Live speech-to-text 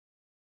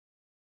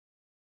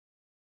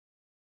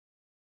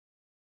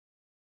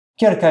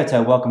Kia ora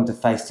koutou, welcome to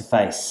Face to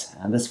Face.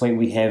 This week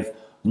we have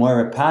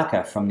Moira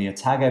Parker from the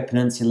Otago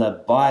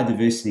Peninsula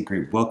Biodiversity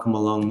Group. Welcome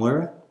along,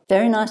 Moira.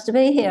 Very nice to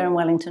be here in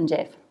Wellington,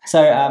 Jeff.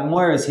 So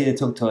Moira is here to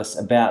talk to us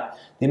about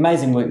the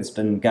amazing work that's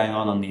been going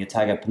on the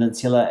Otago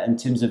Peninsula in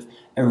terms of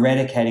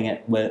eradicating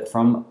it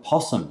from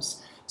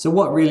possums. So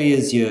what really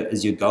is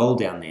your goal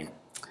down there?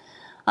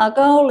 Our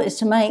goal is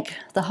to make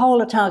the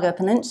whole Otago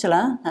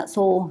Peninsula, that's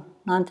all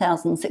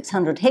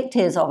 9,600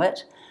 hectares of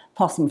it,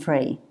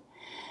 possum-free.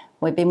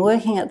 We've been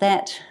working at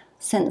that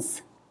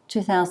since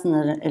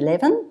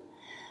 2011,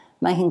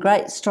 making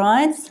great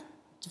strides,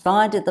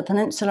 divided the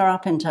peninsula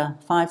up into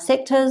 5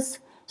 sectors,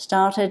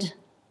 started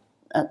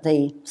at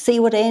the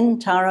seaward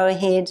end, Taroa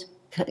Head,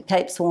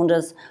 Cape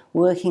Saunders,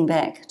 working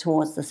back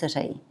towards the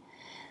city.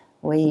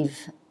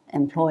 We've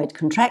employed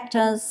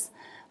contractors,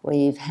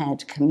 we've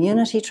had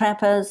community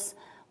trappers.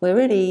 We're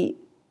really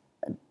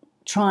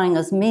trying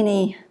as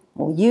many,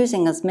 or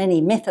using as many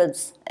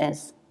methods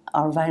as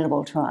are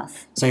available to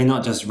us. So you're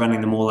not just running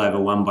them all over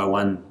one by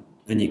one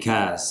in your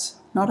cars?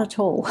 Not at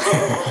all.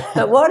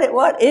 But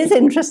what is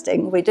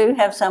interesting, we do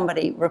have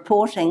somebody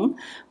reporting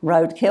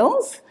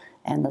roadkills,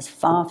 and there's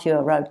far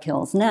fewer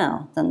roadkills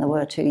now than there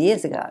were 2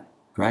 years ago.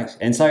 Great.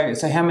 And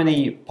so how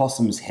many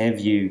possums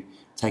have you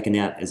taken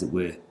out, as it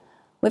were?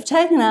 We've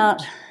taken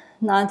out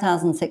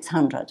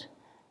 9,600.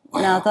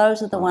 Wow. Now,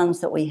 those are the ones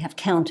that we have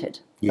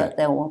counted, Yeah. but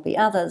there will be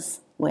others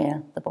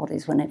where the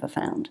bodies were never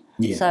found.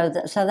 Yeah. So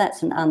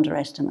that's an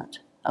underestimate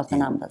of the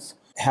numbers.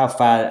 How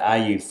far are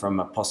you from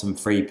a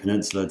possum-free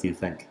peninsula, do you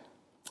think?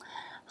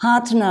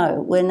 Hard to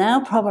know. We're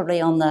now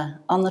probably on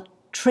the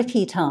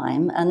tricky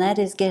time, and that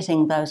is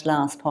getting those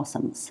last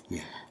possums.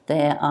 Yeah.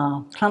 There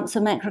are clumps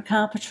of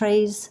macrocarpa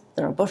trees,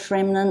 there are bush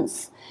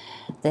remnants,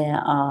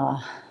 there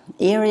are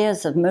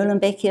areas of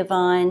Muhlenbeckia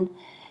vine,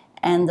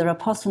 and there are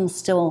possums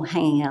still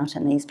hanging out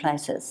in these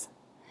places.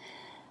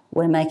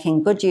 We're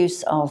making good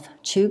use of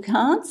chew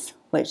cards,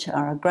 which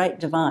are a great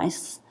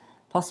device.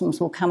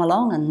 Possums will come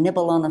along and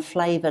nibble on a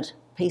flavoured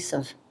piece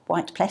of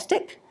white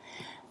plastic.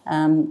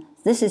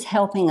 This is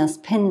helping us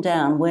pin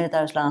down where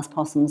those last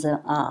possums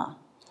are.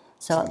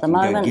 So at the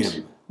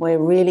moment, we're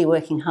really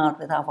working hard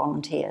with our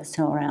volunteers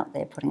who are out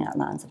there putting out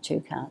lines of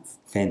chew cards.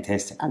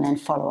 Fantastic. And then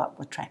follow up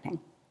with trapping.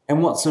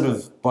 And what sort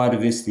of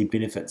biodiversity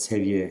benefits have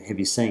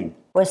you seen?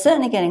 We're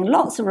certainly getting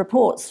lots of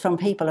reports from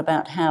people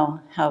about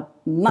how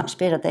much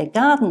better their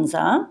gardens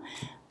are.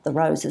 The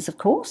roses, of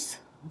course,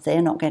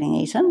 they're not getting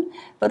eaten,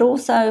 but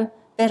also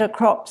better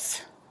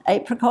crops.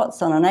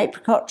 Apricots on an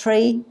apricot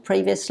tree.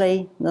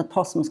 Previously, the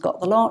possums got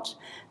the lot.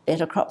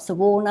 Better crops of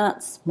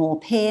walnuts, more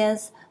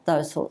pears,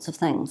 those sorts of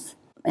things.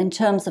 In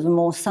terms of a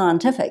more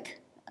scientific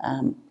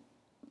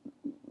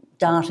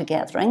data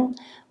gathering,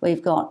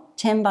 we've got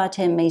 10 by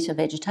 10 metre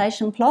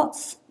vegetation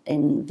plots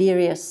in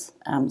various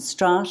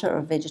strata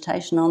of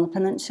vegetation on the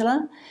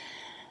peninsula.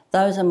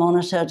 Those are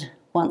monitored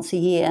once a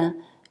year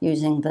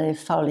using the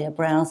foliar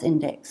browse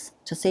index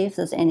to see if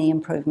there's any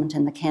improvement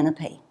in the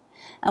canopy.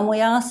 And we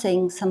are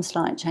seeing some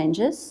slight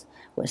changes.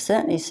 We're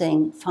certainly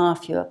seeing far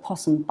fewer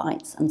possum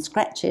bites and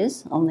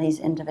scratches on these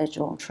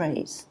individual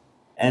trees.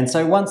 And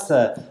so once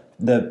the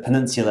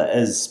peninsula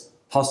is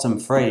possum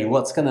free,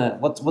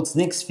 what's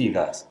next for you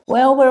guys?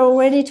 Well, we're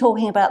already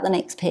talking about the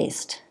next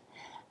pest.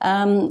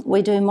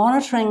 We do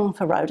monitoring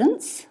for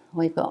rodents.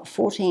 We've got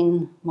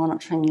 14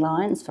 monitoring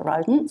lines for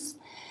rodents.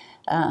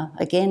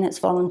 Again, it's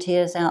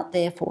volunteers out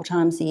there 4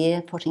 times a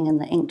year putting in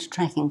the inked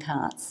tracking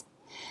cards.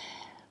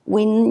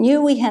 We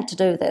knew we had to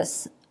do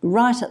this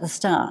right at the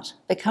start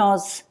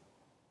because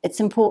it's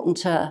important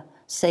to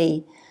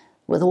see,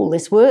 with all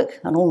this work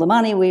and all the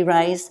money we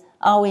raise,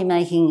 are we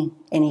making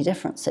any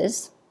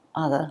differences,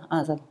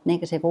 either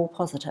negative or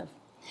positive?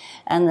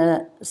 And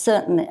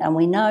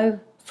we know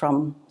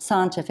from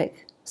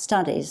scientific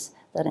studies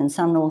that in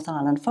some North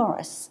Island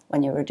forests,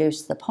 when you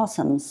reduce the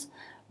possums,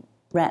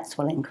 rats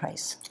will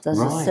increase. There's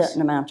a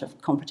certain amount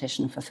of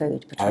competition for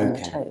food between the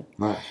two.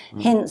 Right.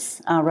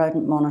 Hence our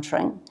rodent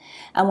monitoring.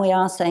 And we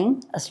are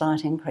seeing a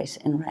slight increase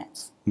in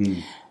rats.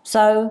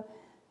 So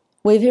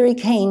we're very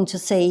keen to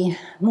see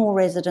more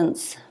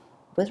residents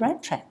with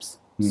rat traps,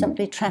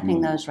 simply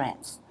trapping those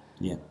rats.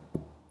 Yeah.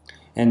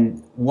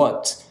 And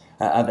what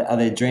are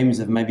there dreams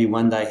of maybe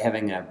one day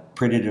having a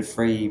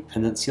predator-free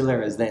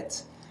peninsula? Is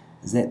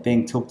that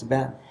being talked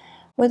about?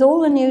 With all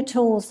the new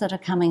tools that are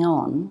coming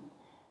on,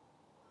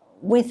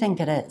 we think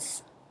it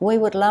is. We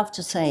would love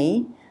to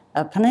see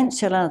a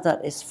peninsula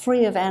that is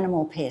free of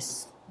animal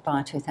pests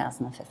by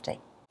 2050.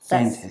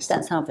 Fantastic.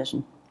 That's our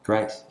vision.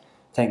 Great.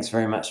 Thanks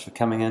very much for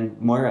coming in,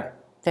 Moira.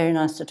 Very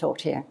nice to talk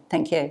to you.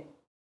 Thank you.